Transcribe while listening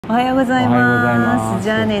おはようございます。ジ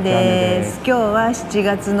ャーネです。今日は7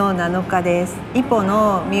月の7日です。イポ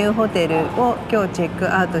のミューホテルを今日チェッ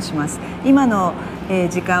クアウトします。今の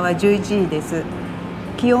時間は11時です。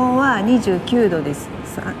気温は29度です。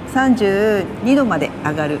32度まで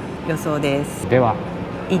上がる予想です。では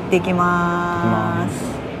行ってきま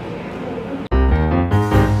す。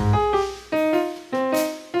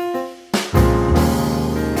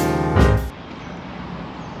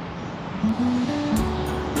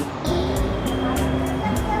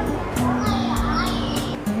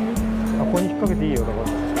ここに引っ掛けていいよだから。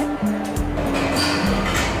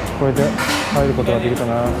これで入ることができた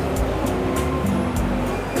な。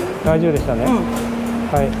大丈夫でしたね。は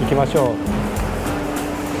い、行きましょう。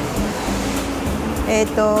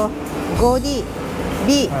5D、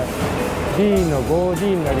B、はい、D の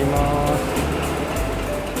 5D になります。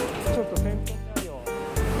ちょっと先頭にあるよ。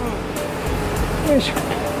よいしょ。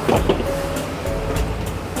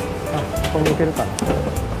あ、ここに置けるかな。ここ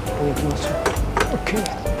に行きましょう。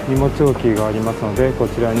OK。荷物置きがありますので、こ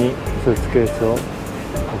ちらにスーツケースを置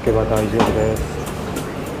けば大丈夫です。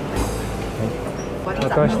はい、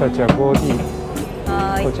私たちは 5D、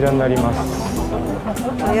こちらになります。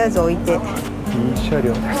とりあえず置いて。いい車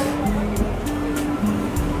両です。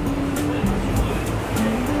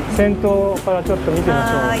先頭からちょっと見てみ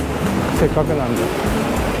ましょう。せっかくなんで、こ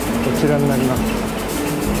ちらになります。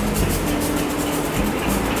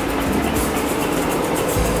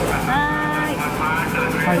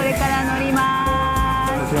これから乗りま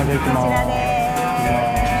す。こちらで行きます。こちらです。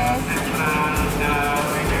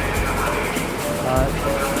はい。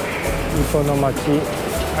日本の街、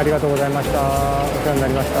ありがとうございました。お世話にな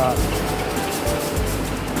りました。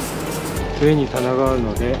上に棚がある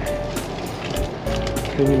ので、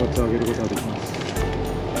手荷物を上げることができます。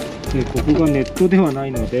で、ここがネットではな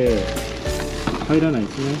いので入らないで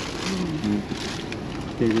すね。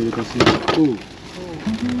テーブルとして、テ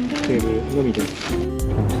ーブルのみです。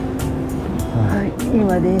はい、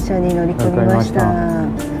今電車に乗り込みました。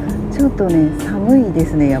ちょっとね、寒いで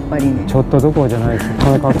すね、やっぱりね。ちょっとどころじゃないです。こ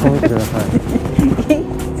の格好見てください。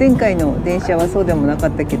前回の電車はそうでもなか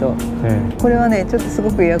ったけど、これはね、ちょっとすご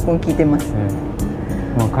くエアコン効いてます。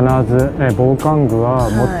まあ必ず、防寒具は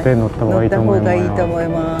持って乗った方がいいと思います。乗った方がいいと思い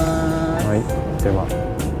ます。はい、では、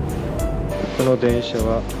この電車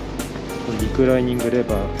はリクライニングレ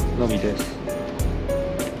バーのみです。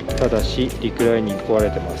ただしリクライニング壊れ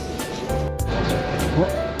てます。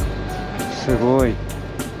すごい、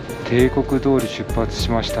帝国通り出発し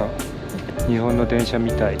ました。日本の電車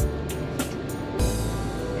みたい。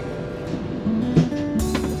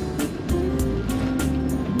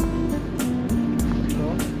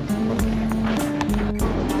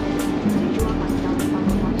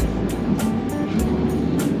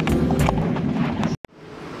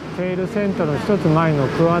セールセンターの一つ前の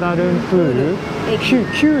クアラルンプール旧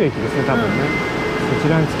駅ですね、多分ね。こち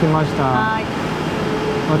らに着きました。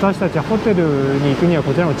私たちはホテルに行くには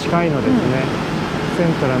こちらも近いのですね。セ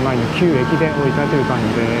ントラル前の旧駅で降りたという感じ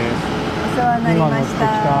です。お世話になりました。今乗ってき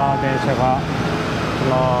た電車が来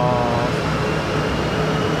ま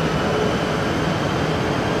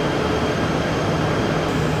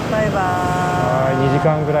す。バイバーイ。はい、2時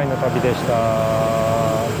間ぐらいの旅でした。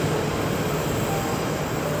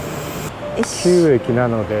旧駅な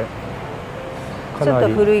のでちょっと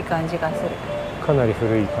古い感じがする。かなり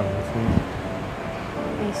古い感じですね。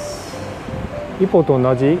イポと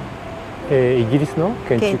同じ、イギリスの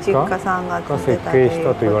建築家さんが設計し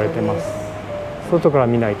たと言われてます。外から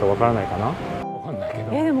見ないとわからないかな。わかんないけど。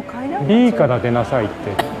でも階段 B から出なさいって、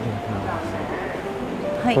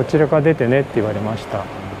はい、こちらから出てねって言われました。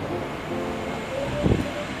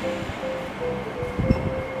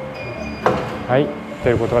はい、出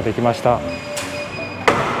ることができました。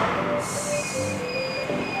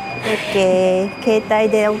OK、携帯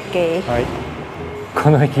で OK。はい、こ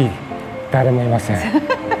の駅誰もいません。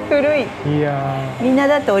古い。いやみんな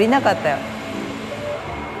だって降りなかったよ。い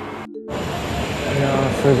や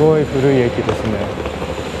すごい古い駅ですね。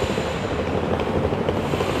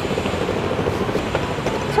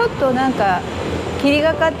ちょっとなんか霧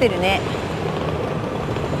がかってるね。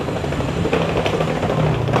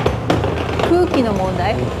空気の問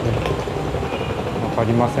題？わか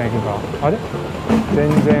りませんが、あれ？全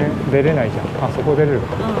然出れないじゃん。あそこ出れる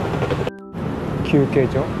か。休憩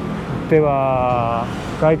所。では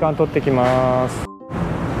外観撮ってきます。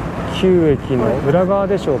旧駅の裏側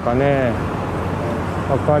でしょうかね。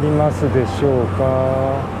わかりますでしょう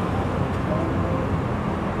か。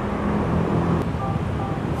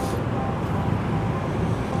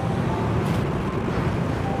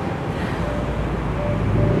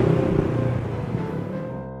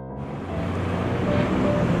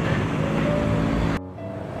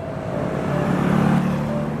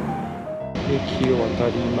を渡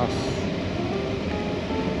ります。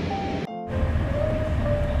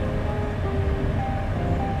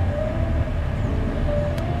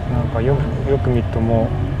なんかよく見るとも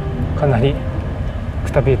うかなり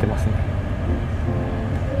くたびれてますね。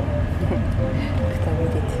くたびれ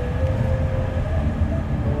てる。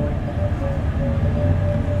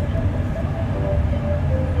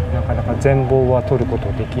なかなか全貌は撮るこ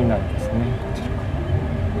とできないですね。こち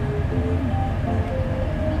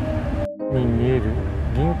らに見える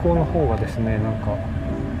銀行の方がですね、なんか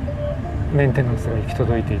メンテナンスが行き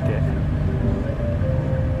届いていて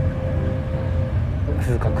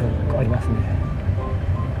風格がありますね。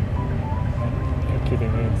綺麗で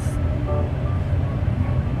す。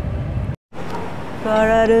クア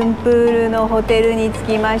ラルンプールのホテルに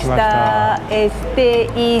着きました。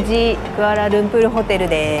STEG クアラルンプールホテル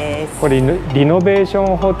です。これリノベーショ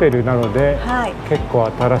ンホテルなので、はい、結構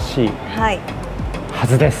新しいは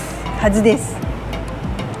ずです。はずです。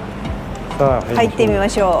さあ入ってみま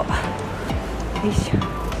しょう。よいしょ。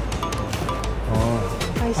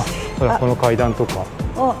ほらこの階段とか。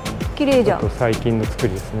あ、綺麗じゃん。最近の作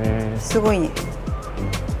りですね。すごいね。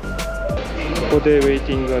ここでウェイ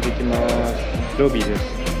ティングができます。ロビーです。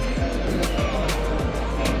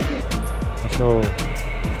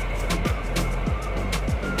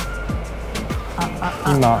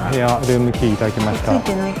今部屋ルームキーいただきました。つい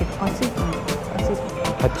てないけど、ついてない。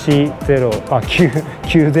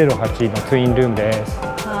908のツインルームです。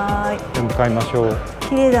はい。向かいましょう。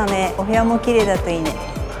綺麗だね。お部屋も綺麗だといいね。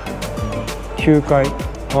9階。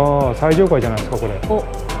最上階じゃないですかこれ。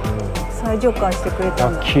最上階してくれた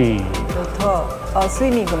んだ。ラッキー。やった。ス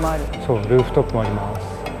イミングもある。そう、ルーフトップもあります。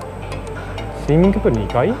スイミングプール2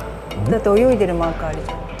階？だって泳いでるマークある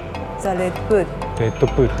じゃん。ザ・レッドプール。レッド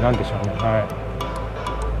プールなんでしょうね。はい。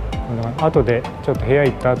後でちょっと部屋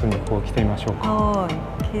行った後にこう来てみましょうか。はい。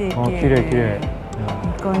綺麗綺麗。いい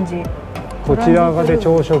感じ。こちらがで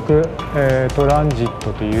朝食、トランジッ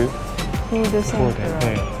トというフードセンタ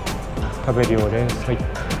ー、食べるようです。はい。やっ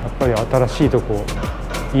ぱり新しいとこ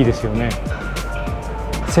いいですよね。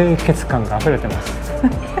清潔感が溢れてます。い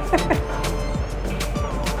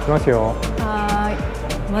きますよ。は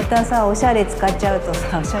い。またさ、おしゃれ使っちゃうと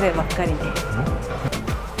さ、おしゃればっかりで。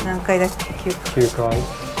何階だっけ？9階。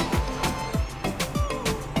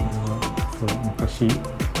昔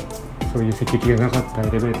そういうセキュリティがなかったエ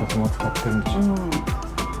レベーターも使ってるんでしょう。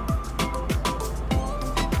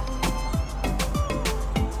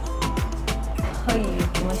はい、行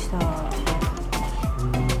きました。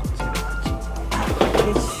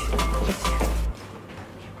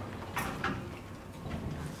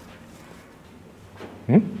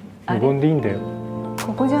無言でいいんだよ。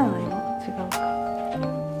ここじゃないの？違うか。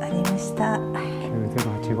ありました。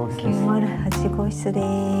908号室です。908号室で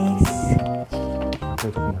す。こうい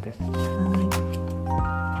うとこまで。この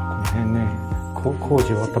辺ね、工事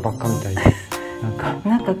終わったばっかみたいで、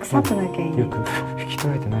なんか臭くなきゃいいね。よく拭き取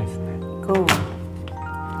られてないですね。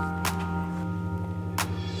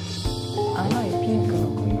甘いピンクの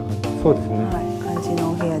こんな感じ。そうですね。はい、感じの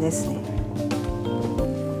お部屋ですね。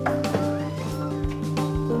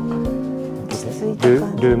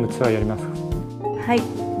ルームツアーやりますか。はい、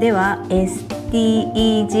では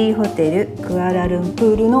STEG ホテルクアラルン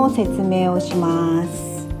プールの説明をします。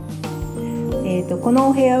この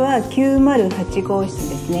お部屋は908号室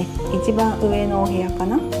ですね。一番上のお部屋か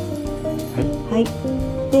な。はい。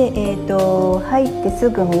で、入ってす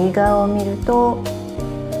ぐ右側を見ると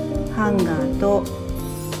ハンガーと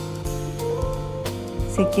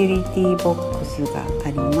セキュリティボックスが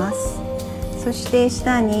あります。そして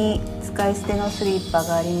下に使い捨てのスリッパ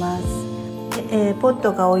があります。でポッ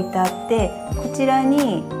トが置いてあって、こちら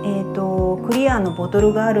に、クリアのボト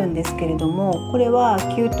ルがあるんですけれども、これは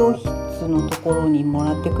給湯室のところにも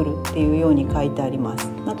らってくるっていうように書いてあります。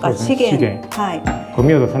なんか資源、はい、ゴ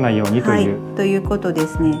ミを出さないようにという、ということで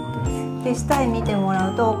すね。で下へ見てもら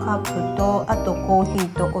うとカップとあとコーヒ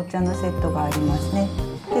ーとお茶のセットがありますね。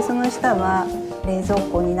でその下は冷蔵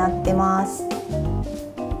庫になってます。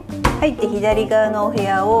入って左側のお部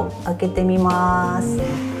屋を開けてみます。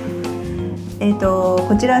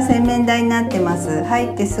こちら洗面台になってます。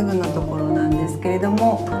入ってすぐのところなんですけれど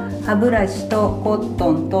も、歯ブラシとコッ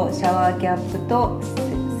トンとシャワーキャップと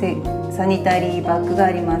サニタリーバッグが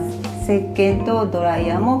あります。石鹸とドライ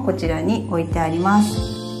ヤーもこちらに置いてあります。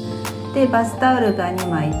でバスタオルが2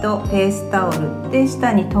枚とフェイスタオルで、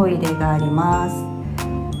下にトイレがあります。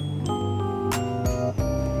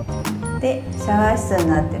でシャワー室に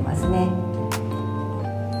なってますね。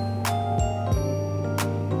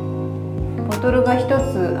ボトルが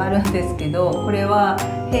1つあるんですけど、これは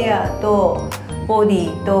ヘアとボデ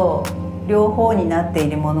ィと両方になって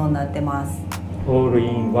いるものになってます。オール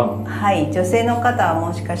インワン。はい、女性の方は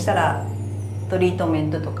もしかしたらトリートメ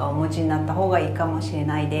ントとかお持ちになった方がいいかもしれ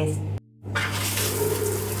ないです。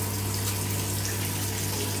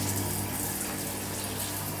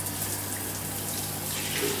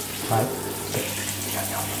はい。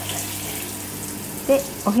で、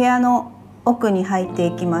お部屋の奥に入って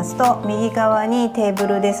いきますと、右側にテーブ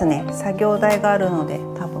ルですね、作業台があるので、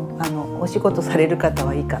多分お仕事される方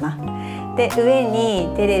はいいかな。で、上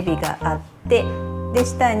にテレビがあって、で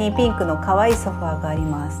下にピンクの可愛いソファーがあり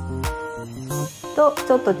ます。と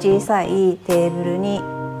ちょっと小さいテーブルに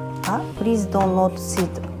「Please don't not sit」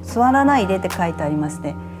座らないでって書いてあります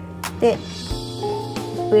ね。で、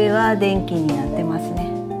上は電気になってます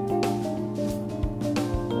ね。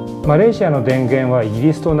マレーシアの電源はイギ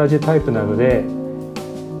リスと同じタイプなので、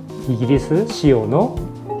イギリス仕様の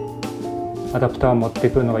アダプターを持って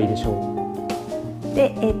くるのがいいでしょう。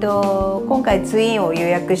で、今回ツインを予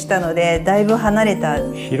約したのでだいぶ離れた。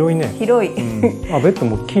広いね。広い。ベッド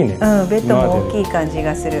も大きいね。ベッドも大きい感じ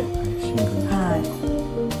がする。はい。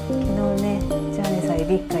昨日ね、ジャーネさんい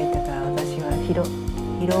びっかいたから私は広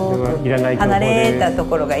くいらない離れたと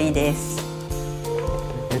ころがいいです。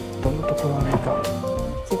ベッドのところは何か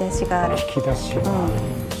引き出しがある。引き出しが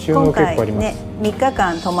収納結構あります。今回ね、3日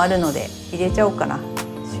間泊まるので入れちゃおうかな、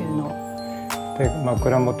収納。で、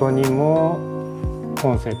枕元にも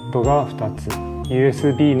コンセットが2つ、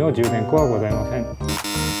 USB の充電口はございません。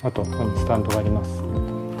あとここにスタンドがあります。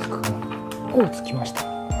つきました。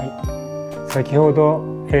はい、先ほど、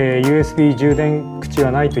USB 充電口は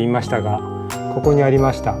ないと言いましたが、ここにあり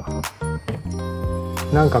ました。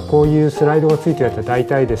なんかこういうスライドがついてるやつは大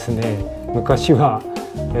体ですね、昔は、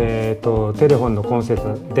テレフォンのコンセン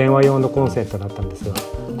ト、電話用のコンセントだったんですが、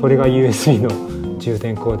これが USB の充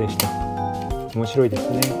電口でした。面白いです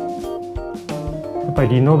ね。やっぱり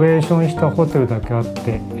リノベーションしたホテルだけあっ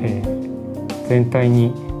て、全体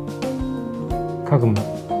に家具も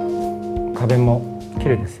壁も綺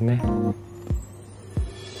麗ですね。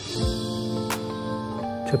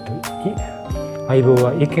ちょっと相棒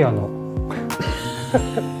は IKEA の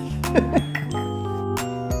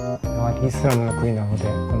イスラムの国なので、こ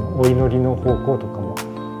のお祈りの方向とかも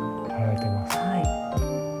貼られてます。はい、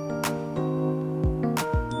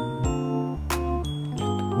ちょ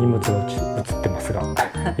っと荷物が映ってますが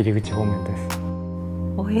入り口方面です。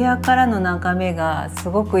お部屋からの眺めがす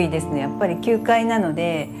ごくいいですね。やっぱり9階なの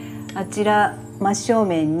で、あちら真正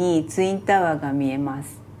面にツインタワーが見えま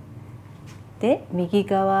す。で、右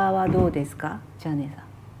側はどうですか、ジャーネさん。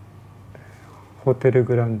ホテル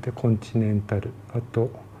グランデコンチネンタル、あと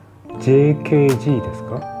JKG です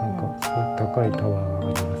か、なんかすごい高いタワーがあり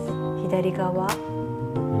ます。左側、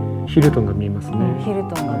ヒルトンが見えますね。ヒル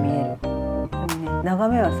トンが見える。でもね、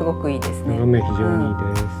眺めはすごくいいですね。眺め非常にいい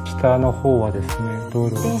です。下の方はですね、道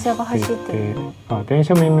路が電車が走ってる。電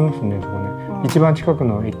車も見えますね、そこね。一番近く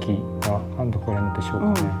の駅がどこらでしょう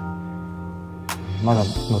かね。まだ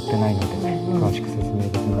乗ってないのでね、詳しく説明で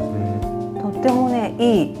きません。とってもね、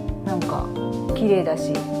いい、なんか綺麗だ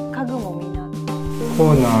し、家具もみんな。コ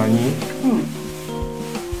ーナーに、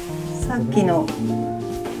さっきの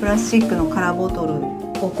プラスチックの空ボトル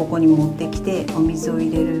をここに持ってきてお水を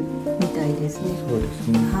入れるみたいですね。そうです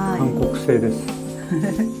ね。韓国製です。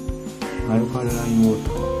アルカラインウォー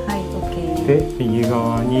ター。はい、OK。で、右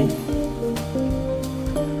側に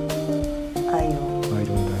アイロ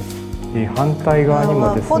ン台。反対側に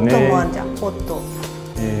もですね。ポットもあるじゃん、ポット。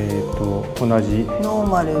同じノー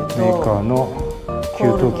マルメーカーの給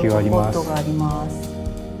湯器があります。ポットがあります。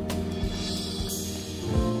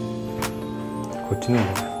こっちの方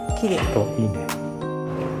が綺麗といいね。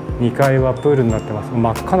2階はプールになってます。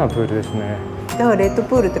真っ赤なプールですね。だからレッド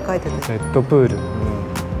プールって書いてた。レッドプール。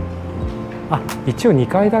一応2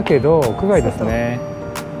階だけど屋外ですね。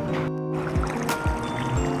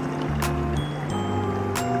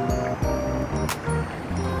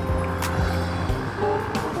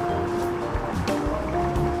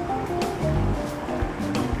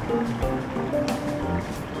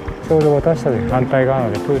ちょうど私たち反対側な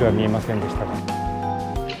のでプールは見えませんでしたが。開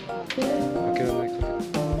けられないか。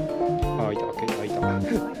開いた、開いた。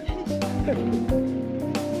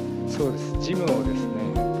そうです。ジムをですね、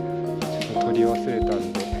ちょっと取り忘れた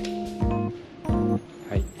んで、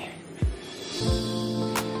はい。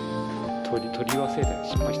取り忘れた、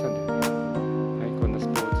失敗したんでね。はい、こんなス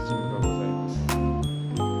ポーツジムがございます。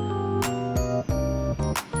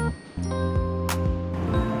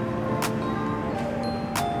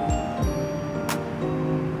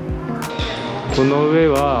この上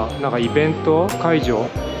はなんかイベント会場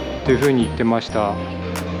というふうに言ってました。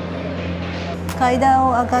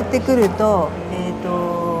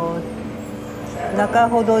中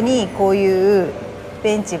ほどにこういう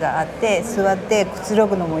ベンチがあって座ってくつろ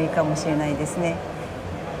ぐのもいいかもしれないですね。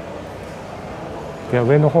では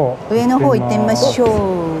上の方行ってみましょう。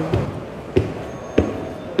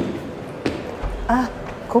あ、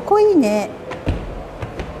ここいいね。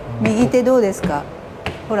右手どうですか。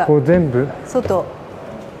ほら、こう全部外、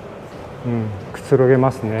くつろげ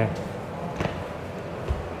ますね。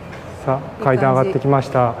さあ階段上がってきまし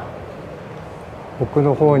た。奥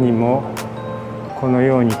の方にもこの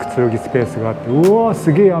ようにくつろぎスペースがあって、うわー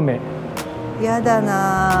すげえ雨。やだ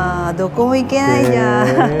な、どこも行けないじゃ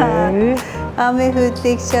ん。雨降っ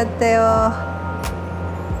てきちゃったよ。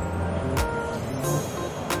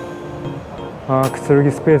くつろ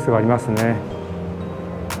ぎスペースがありますね。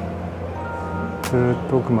ずーっ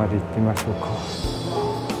と奥まで行ってみましょうか。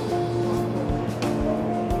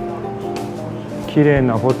綺麗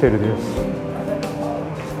なホテルです。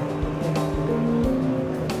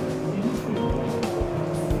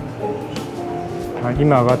はい、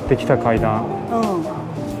今上がってきた階段。こんな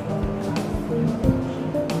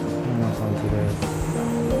感じで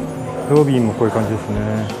す。ロビーもこういう感じです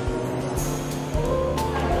ね。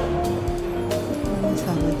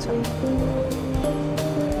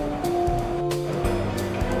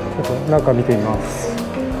ちょっと中見てみます。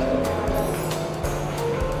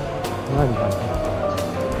何だろう。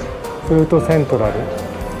フルートセントラル。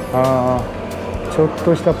ちょっ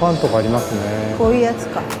としたパンとかありますね。こういうやつ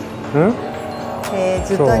か。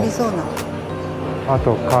ずっとありそうな。あ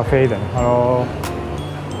とカフェだね。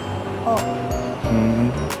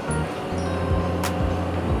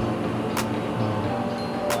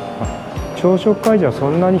朝食会場はそ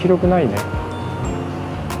んなに広くないね。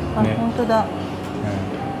本当だ。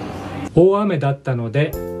大雨だったの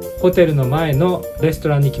でホテルの前のレスト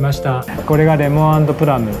ランに来ました。これがレモン&プ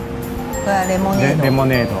ラム。これはレモネード。レモ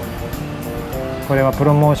ネード。これはプ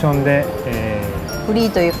ロモーションで、フリー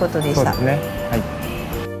ということでした。そうですね。はい。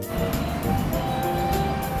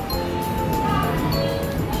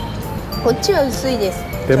こっちは薄いです。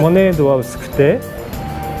レモネードは薄くて、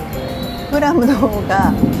プラムの方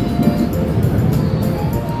が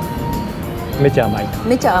めちゃ甘い。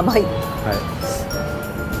めちゃ甘い。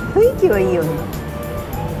雰囲気はいいよね。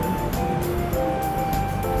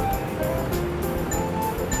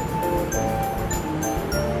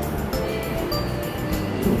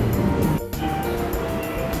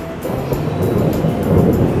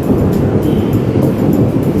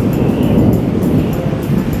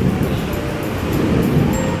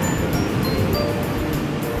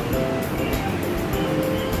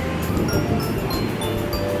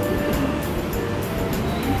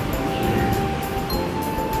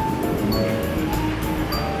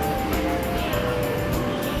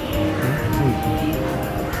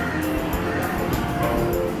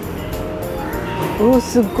おお、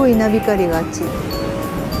すっごい稲光があっち。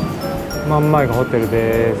真ん前がホテル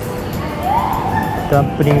です。ダ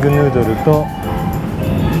ンプリングヌードルと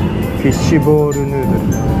フィッシュボールヌー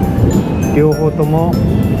ドル、両方とも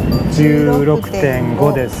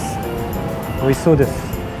 16.5 です。美味しそうです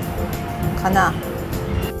かな。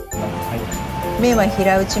麺は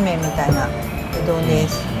平打ち麺みたいなうどんで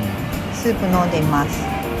す。スープ飲んでいます。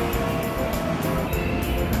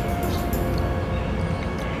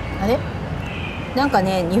あれ、なんか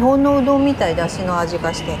ね、日本のうどんみたい、だしの味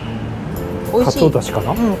がして美味しい。かつおだしか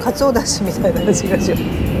な。かつおだしみたいな味がしる。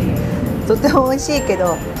とても美味しいけ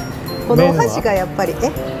ど、このお箸がやっぱり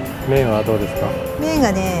麺はどうですか。麺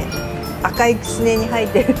がね、赤いきつねに入っ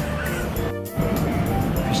てる。フ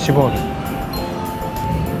ィッシュボール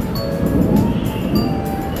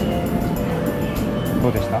ど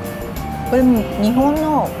うでした。これも日本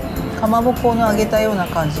のかまぼこの揚げたような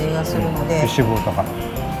感じがするので。フィッシュボールとか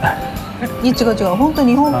違う違う、本当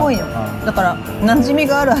に日本っぽいの。だから馴染み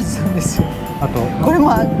があるはずなんですよ。あとこれ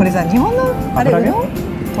も、これさ、日本のあれうどん、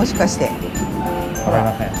もしかして。わかり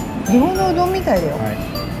ません。日本のうどんみたいだよ。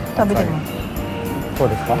食べてみます。そう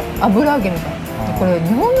ですか。油揚げみたいな。これ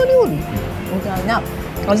日本の料理みたいな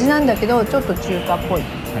味なんだけど、ちょっと中華っぽい、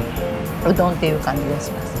うどんっていう感じが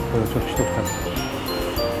します。これをちょっと一口食べて。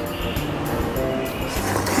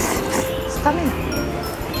つかめない。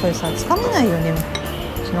これさ、つかめないよね。う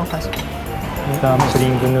ちのお箸。ダンプリ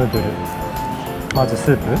ングヌードル。まず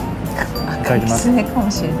スープ。いただきます。かも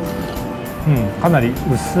しれない。かなり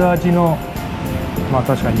薄味の、まあ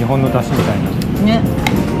確かに日本の出汁みたいな。ね。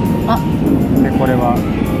でこれは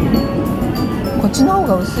こっちの方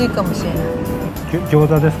が薄いかもしれない。餃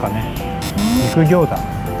子ですかね。肉餃子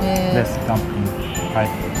です。ダンプリング。はい。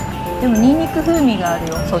でもニンニク風味がある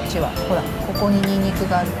よ。そっちは。ほら、ここにニンニク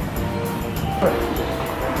がある。ほら。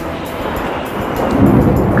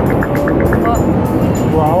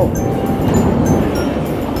わお。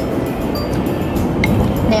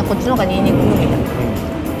こっちの方がニンニクみたいな。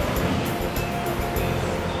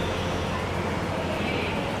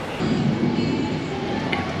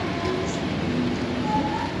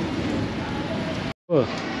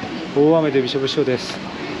大雨でびしょびしょです。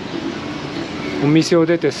お店を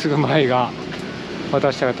出てすぐ前が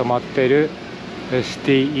私たちが泊まっている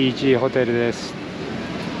STEG ホテルです。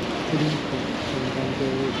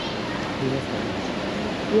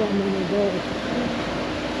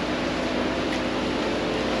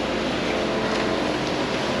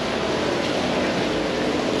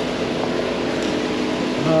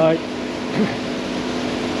はい。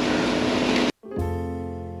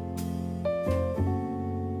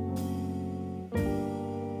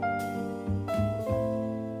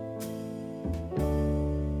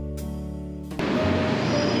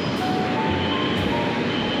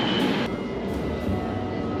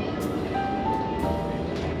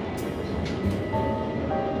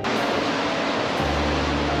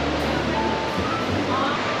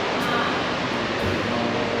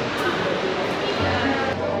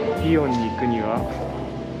イオンに行くには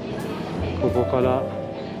ここから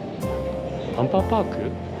アンパンパーク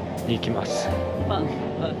に行きます。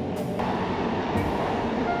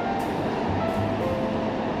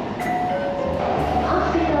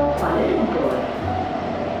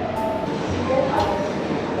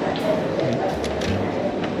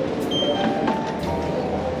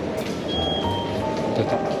出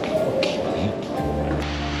た。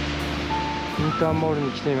インターモール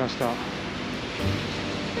に来てみました。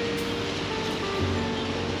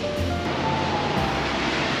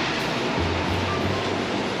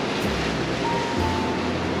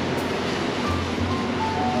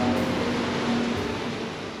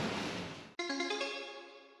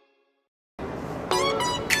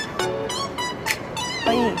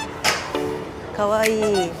かわい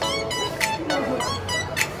い。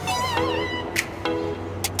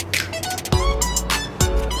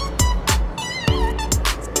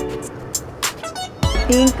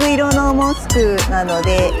ピンク色のモスクなの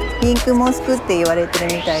でピンクモスクって言われて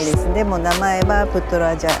るみたいです。でも名前はプト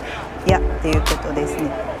ラジャヤっていうことです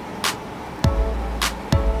ね。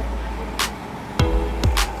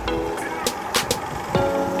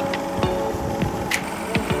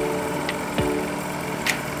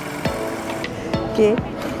Okay.